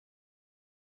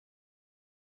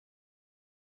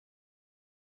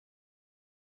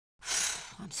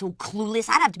I'm so clueless,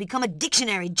 I'd have to become a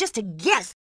dictionary just to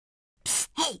guess. Psst,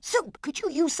 hey, Soup, could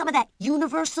you use some of that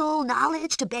universal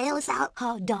knowledge to bail us out?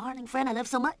 Oh, darling friend I love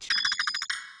so much.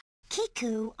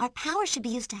 Kiku, our power should be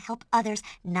used to help others,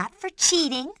 not for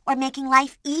cheating or making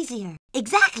life easier.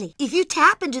 Exactly. If you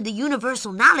tap into the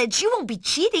universal knowledge, you won't be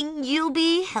cheating, you'll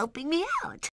be helping me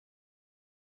out.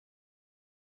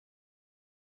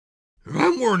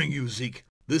 I'm warning you, Zeke.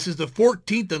 This is the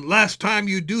 14th and last time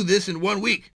you do this in 1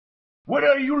 week. What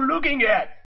are you looking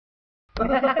at?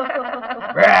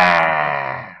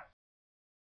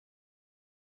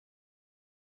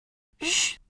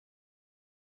 Shh.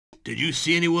 Did you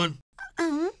see anyone?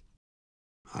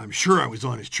 I'm sure I was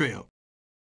on his trail.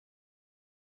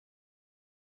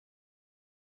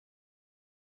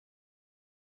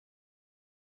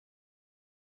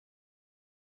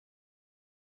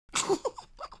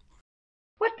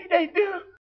 What did I do?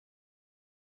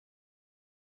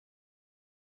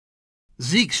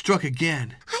 Zeke struck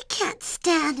again. I can't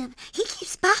stand him. He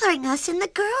keeps bothering us in the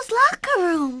girls' locker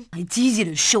room. It's easy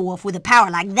to show off with a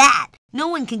power like that. No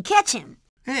one can catch him.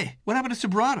 Hey, what happened to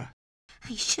Subrata?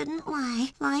 I shouldn't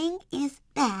lie. Lying is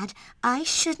bad. I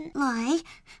shouldn't lie.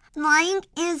 Lying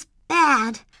is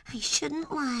bad. I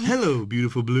shouldn't lie. Hello,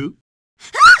 beautiful blue.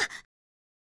 Ah!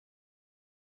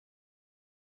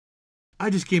 I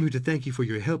just came here to thank you for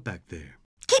your help back there.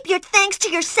 Keep your thanks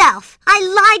to yourself. I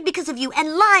lied because of you,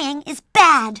 and lying is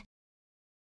bad.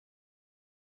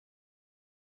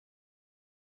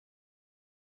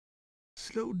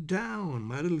 Slow down.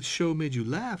 My little show made you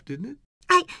laugh, didn't it?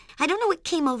 I don't know what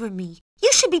came over me.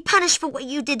 You should be punished for what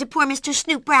you did to poor Mr.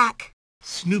 Snoop-Rack.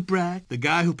 Snoop-Rack, the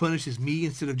guy who punishes me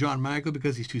instead of John Michael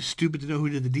because he's too stupid to know who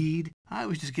did the deed? I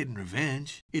was just getting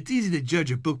revenge. It's easy to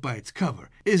judge a book by its cover,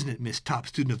 isn't it, Miss Top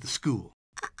Student of the school?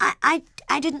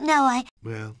 I didn't know.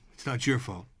 Well, it's not your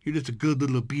fault. You're just a good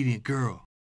little obedient girl.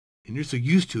 And you're so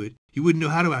used to it, you wouldn't know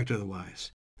how to act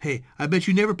otherwise. Hey, I bet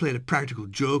you never played a practical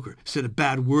joke or said a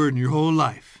bad word in your whole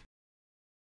life.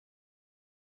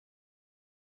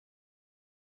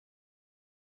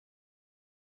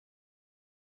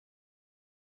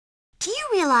 Do you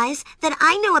realize that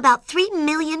I know about 3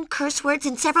 million curse words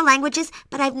in several languages,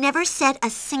 but I've never said a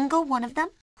single one of them?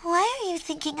 Why are you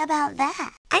thinking about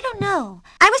that? I don't know.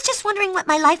 I was just wondering what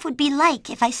my life would be like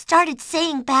if I started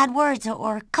saying bad words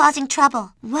or causing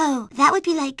trouble. Whoa, that would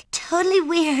be like totally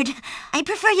weird. I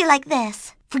prefer you like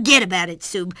this. Forget about it,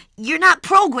 Sub. You're not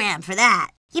programmed for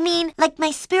that. You mean like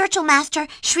my spiritual master,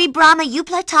 Sri Brahma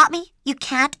Yupla taught me? You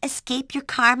can't escape your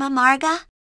karma, Marga?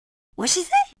 What'd she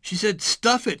say? She said,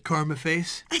 stuff it, Karma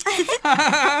Face.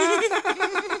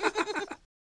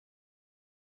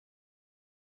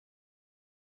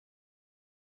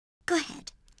 Go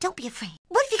ahead. Don't be afraid.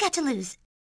 What have you got to lose?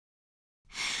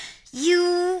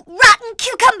 You rotten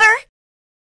cucumber!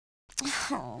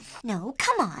 Oh, no,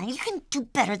 come on. You can do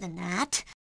better than that.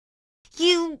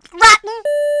 You rotten...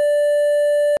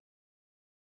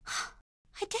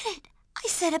 I did it. I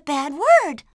said a bad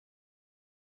word.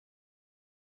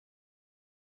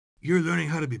 You're learning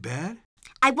how to be bad?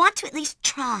 I want to at least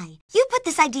try. You put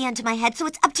this idea into my head, so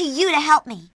it's up to you to help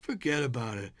me. Forget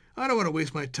about it. I don't want to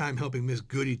waste my time helping Miss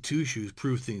Goody Two-Shoes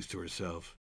prove things to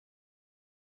herself.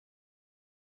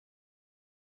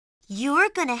 You're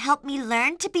gonna help me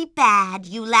learn to be bad,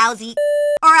 you lousy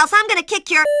or else I'm gonna kick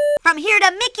your from here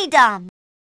to Mikido.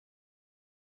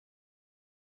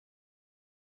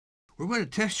 We're going to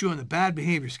test you on the bad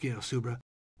behavior scale, Subra.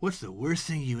 What's the worst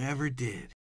thing you ever did?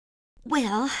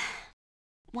 Well,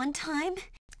 one time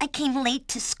I came late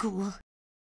to school.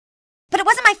 But it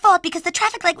wasn't my fault because the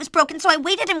traffic light was broken, so I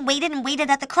waited and waited and waited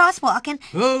at the crosswalk and...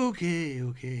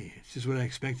 Okay. It's just what I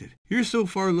expected. You're so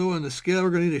far low on the scale, we're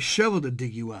going to need a shovel to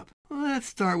dig you up. Let's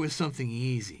start with something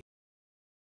easy.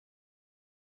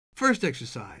 First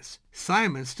exercise.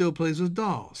 Simon still plays with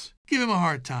dolls. Give him a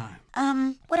hard time.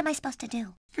 What am I supposed to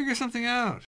do? Figure something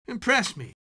out. Impress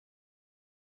me.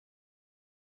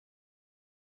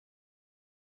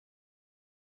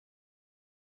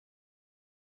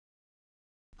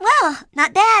 Well,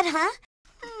 not bad, huh?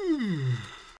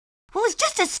 Well, it's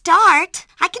just a start.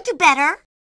 I can do better.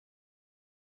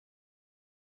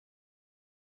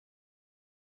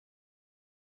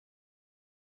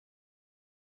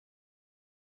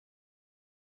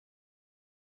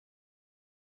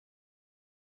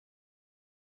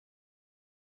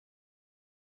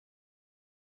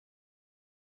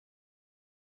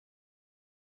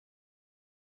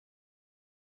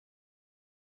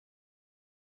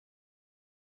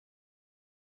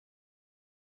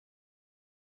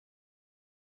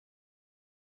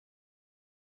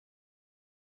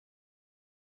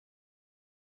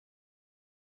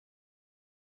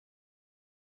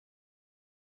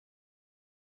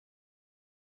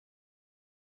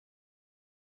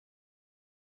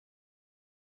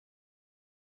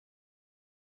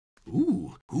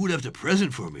 Who left a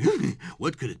present for me?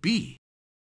 What could it be?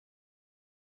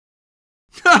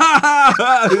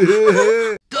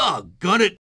 Doggone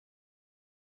it!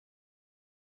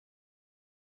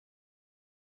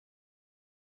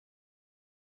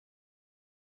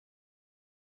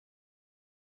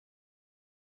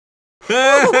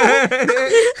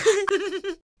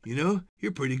 You know,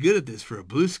 you're pretty good at this for a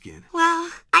blueskin. Well,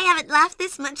 I haven't laughed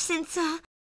this much since,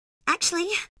 actually,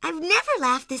 I've never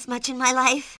laughed this much in my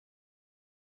life.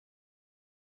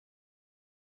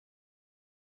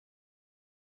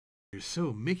 You're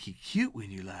so Mickey cute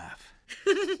when you laugh.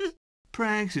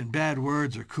 Pranks and bad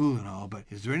words are cool and all, but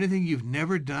is there anything you've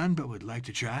never done but would like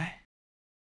to try?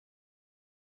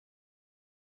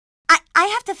 I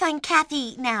have to find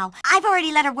Kathy now. I've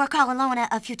already let her work all alone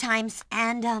a few times,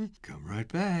 and, Come right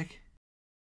back.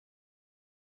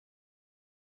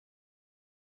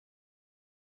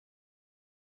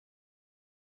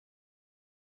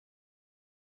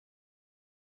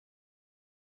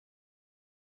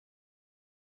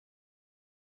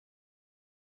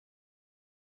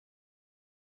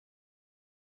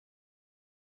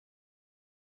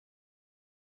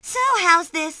 So,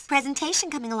 how's this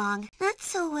presentation coming along? Not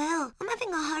so well. I'm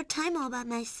having a hard time all by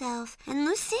myself. And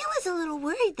Lucille is a little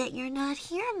worried that you're not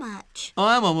here much. Oh,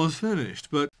 I'm almost finished,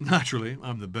 but naturally,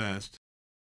 I'm the best.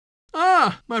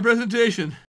 Ah, my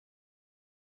presentation.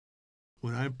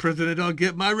 When I'm president, I'll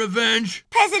get my revenge.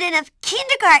 President of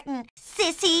kindergarten,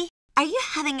 sissy. Are you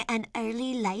having an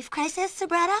early life crisis,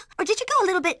 Subrata? Or did you go a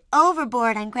little bit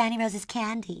overboard on Granny Rose's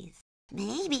candies?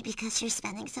 Maybe because you're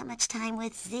spending so much time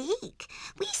with Zeke.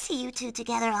 We see you two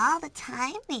together all the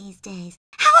time these days.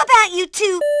 How about you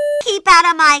two keep out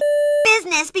of my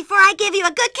business before I give you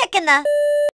a good kick in the...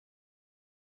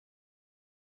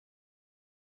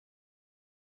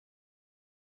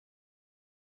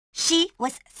 She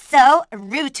was so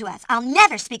rude to us. I'll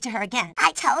never speak to her again.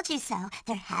 I told you so.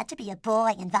 There had to be a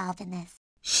boy involved in this.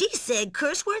 She said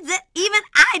curse words that even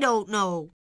I don't know.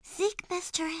 Zeke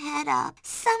messed her head up.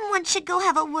 Someone should go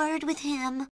have a word with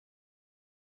him.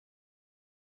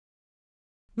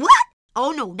 What?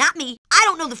 Oh, no, not me. I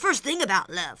don't know the first thing about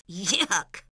love.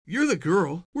 Yuck. You're the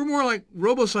girl. We're more like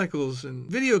robocycles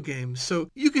and video games, so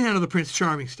you can handle the Prince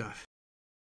Charming stuff.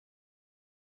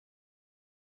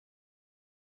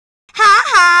 Ha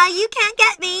ha, you can't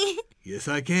get me. Yes,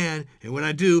 I can. And when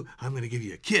I do, I'm going to give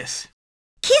you a kiss.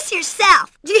 Kiss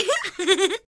yourself.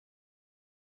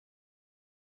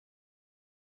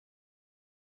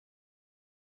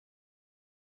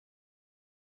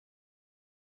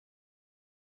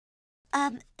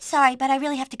 Sorry, but I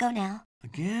really have to go now.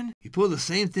 Again? You pull the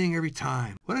same thing every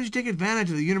time. Why don't you take advantage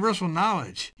of the universal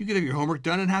knowledge? You could have your homework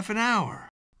done in half an hour.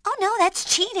 Oh, no,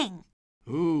 that's cheating.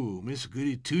 Ooh, Miss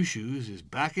Goody Two-Shoes is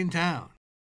back in town.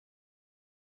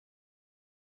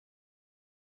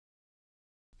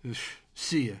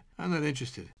 See ya. I'm not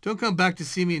interested. Don't come back to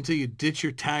see me until you ditch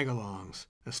your tag-alongs.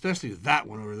 Especially that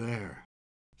one over there.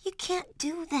 You can't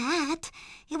do that.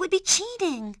 It would be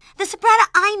cheating. The Subrata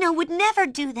I know would never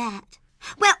do that.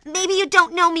 Well, maybe you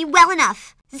don't know me well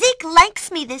enough. Zeke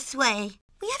likes me this way.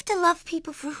 We have to love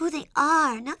people for who they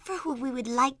are, not for who we would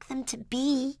like them to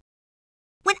be.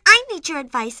 When I need your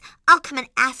advice, I'll come and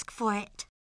ask for it.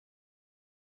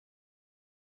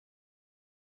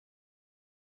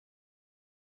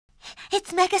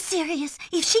 It's mega serious.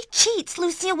 If she cheats,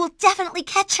 Lucille will definitely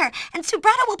catch her, and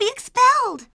Subrata will be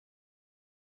expelled.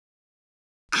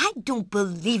 I don't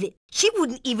believe it. She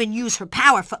wouldn't even use her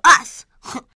power for us.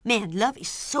 Man, love is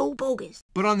so bogus.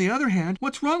 But on the other hand,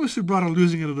 what's wrong with Subrata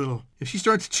losing it a little? If she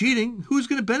starts cheating, who's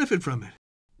going to benefit from it?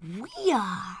 We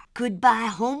are.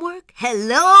 Goodbye homework.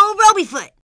 Hello,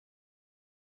 Robyfoot.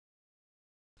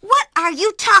 What are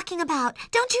you talking about?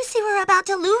 Don't you see we're about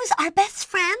to lose our best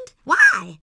friend?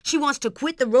 Why? She wants to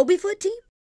quit the Robyfoot team?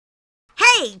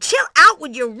 Hey, chill out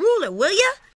with your ruler, will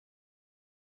ya?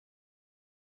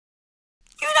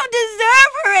 You don't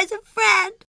deserve her as a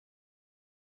friend.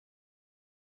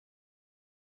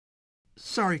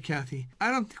 Sorry, Kathy.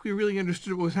 I don't think we really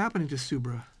understood what was happening to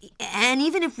Subra. And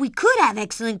even if we could have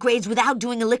excellent grades without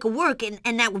doing a lick of work,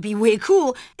 and that would be way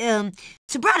cool,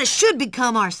 Subrata should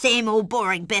become our same old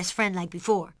boring best friend like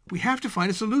before. We have to find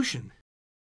a solution.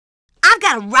 I've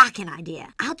got a rockin'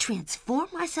 idea. I'll transform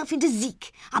myself into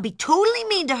Zeke. I'll be totally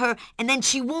mean to her, and then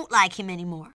she won't like him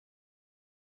anymore.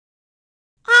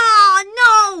 Oh,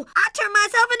 no! I turned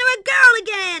myself into a girl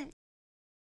again!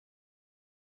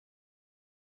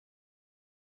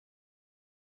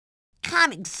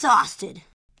 I'm exhausted.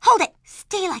 Hold it!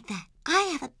 Stay like that. I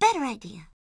have a better idea.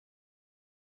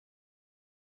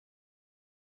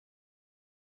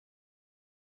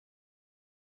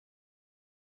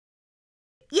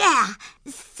 Yeah,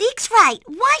 Zeke's right.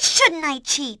 Why shouldn't I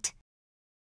cheat?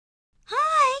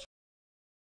 Hi.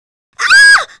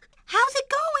 Ah! How's it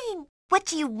going? What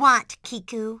do you want,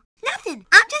 Kiku? Nothing.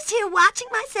 I'm just here watching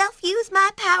myself use my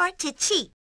power to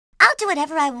cheat. I'll do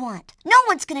whatever I want. No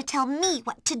one's gonna tell me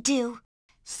what to do.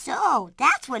 So,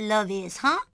 that's what love is,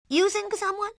 huh? Using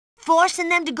someone? Forcing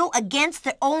them to go against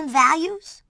their own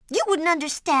values? You wouldn't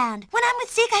understand. When I'm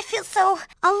with Zeke, I feel so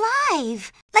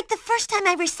alive. Like the first time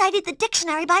I recited the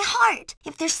dictionary by heart.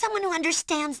 If there's someone who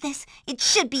understands this, it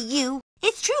should be you.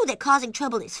 It's true that causing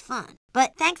trouble is fun.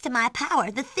 But thanks to my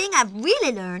power, the thing I've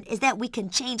really learned is that we can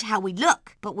change how we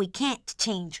look, but we can't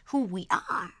change who we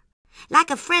are. Like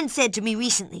a friend said to me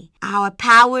recently, our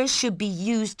powers should be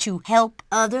used to help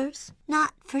others,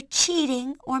 not for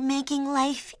cheating or making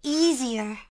life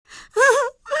easier.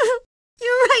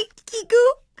 You're right, Kiku.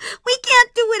 We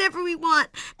can't do whatever we want,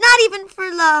 not even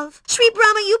for love. Sri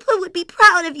Brahma Yupa would be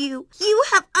proud of you. You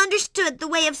have understood the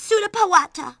way of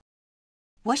Sudapawata.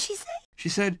 What'd she say? She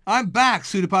said, I'm back,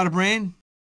 Sudapata Brain.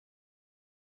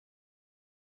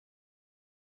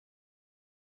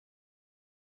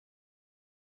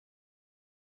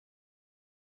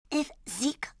 If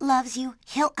Zeke loves you,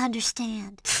 he'll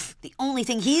understand. The only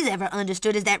thing he's ever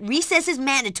understood is that recess is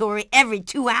mandatory every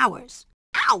 2 hours.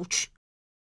 Ouch!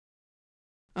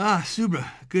 Ah,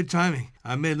 Subra, good timing.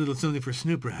 I made a little something for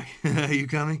Snoop Rag. You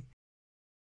coming?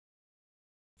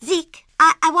 Zeke,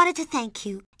 I wanted to thank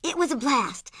you. It was a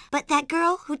blast. But that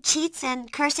girl who cheats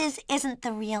and curses isn't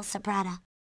the real Subrata.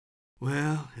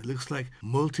 Well, it looks like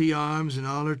Multi-Arms and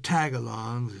all her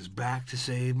tag-alongs is back to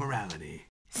save morality.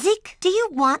 Zeke, do you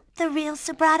want the real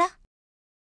Subrata?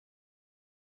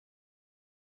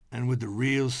 And would the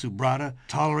real Subrata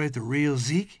tolerate the real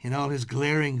Zeke in all his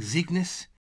glaring Zekeness?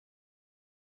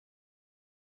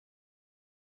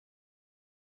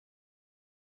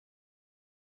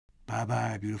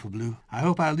 Bye-bye, beautiful Blue. I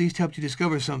hope I at least helped you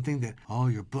discover something that all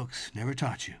your books never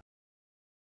taught you.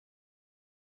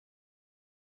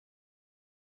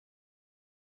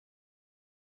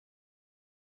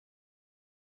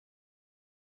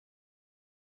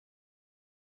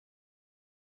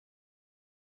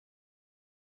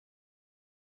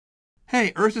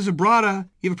 Hey, Earth is Subrata.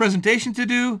 You have a presentation to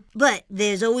do? But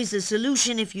there's always a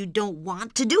solution if you don't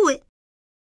want to do it.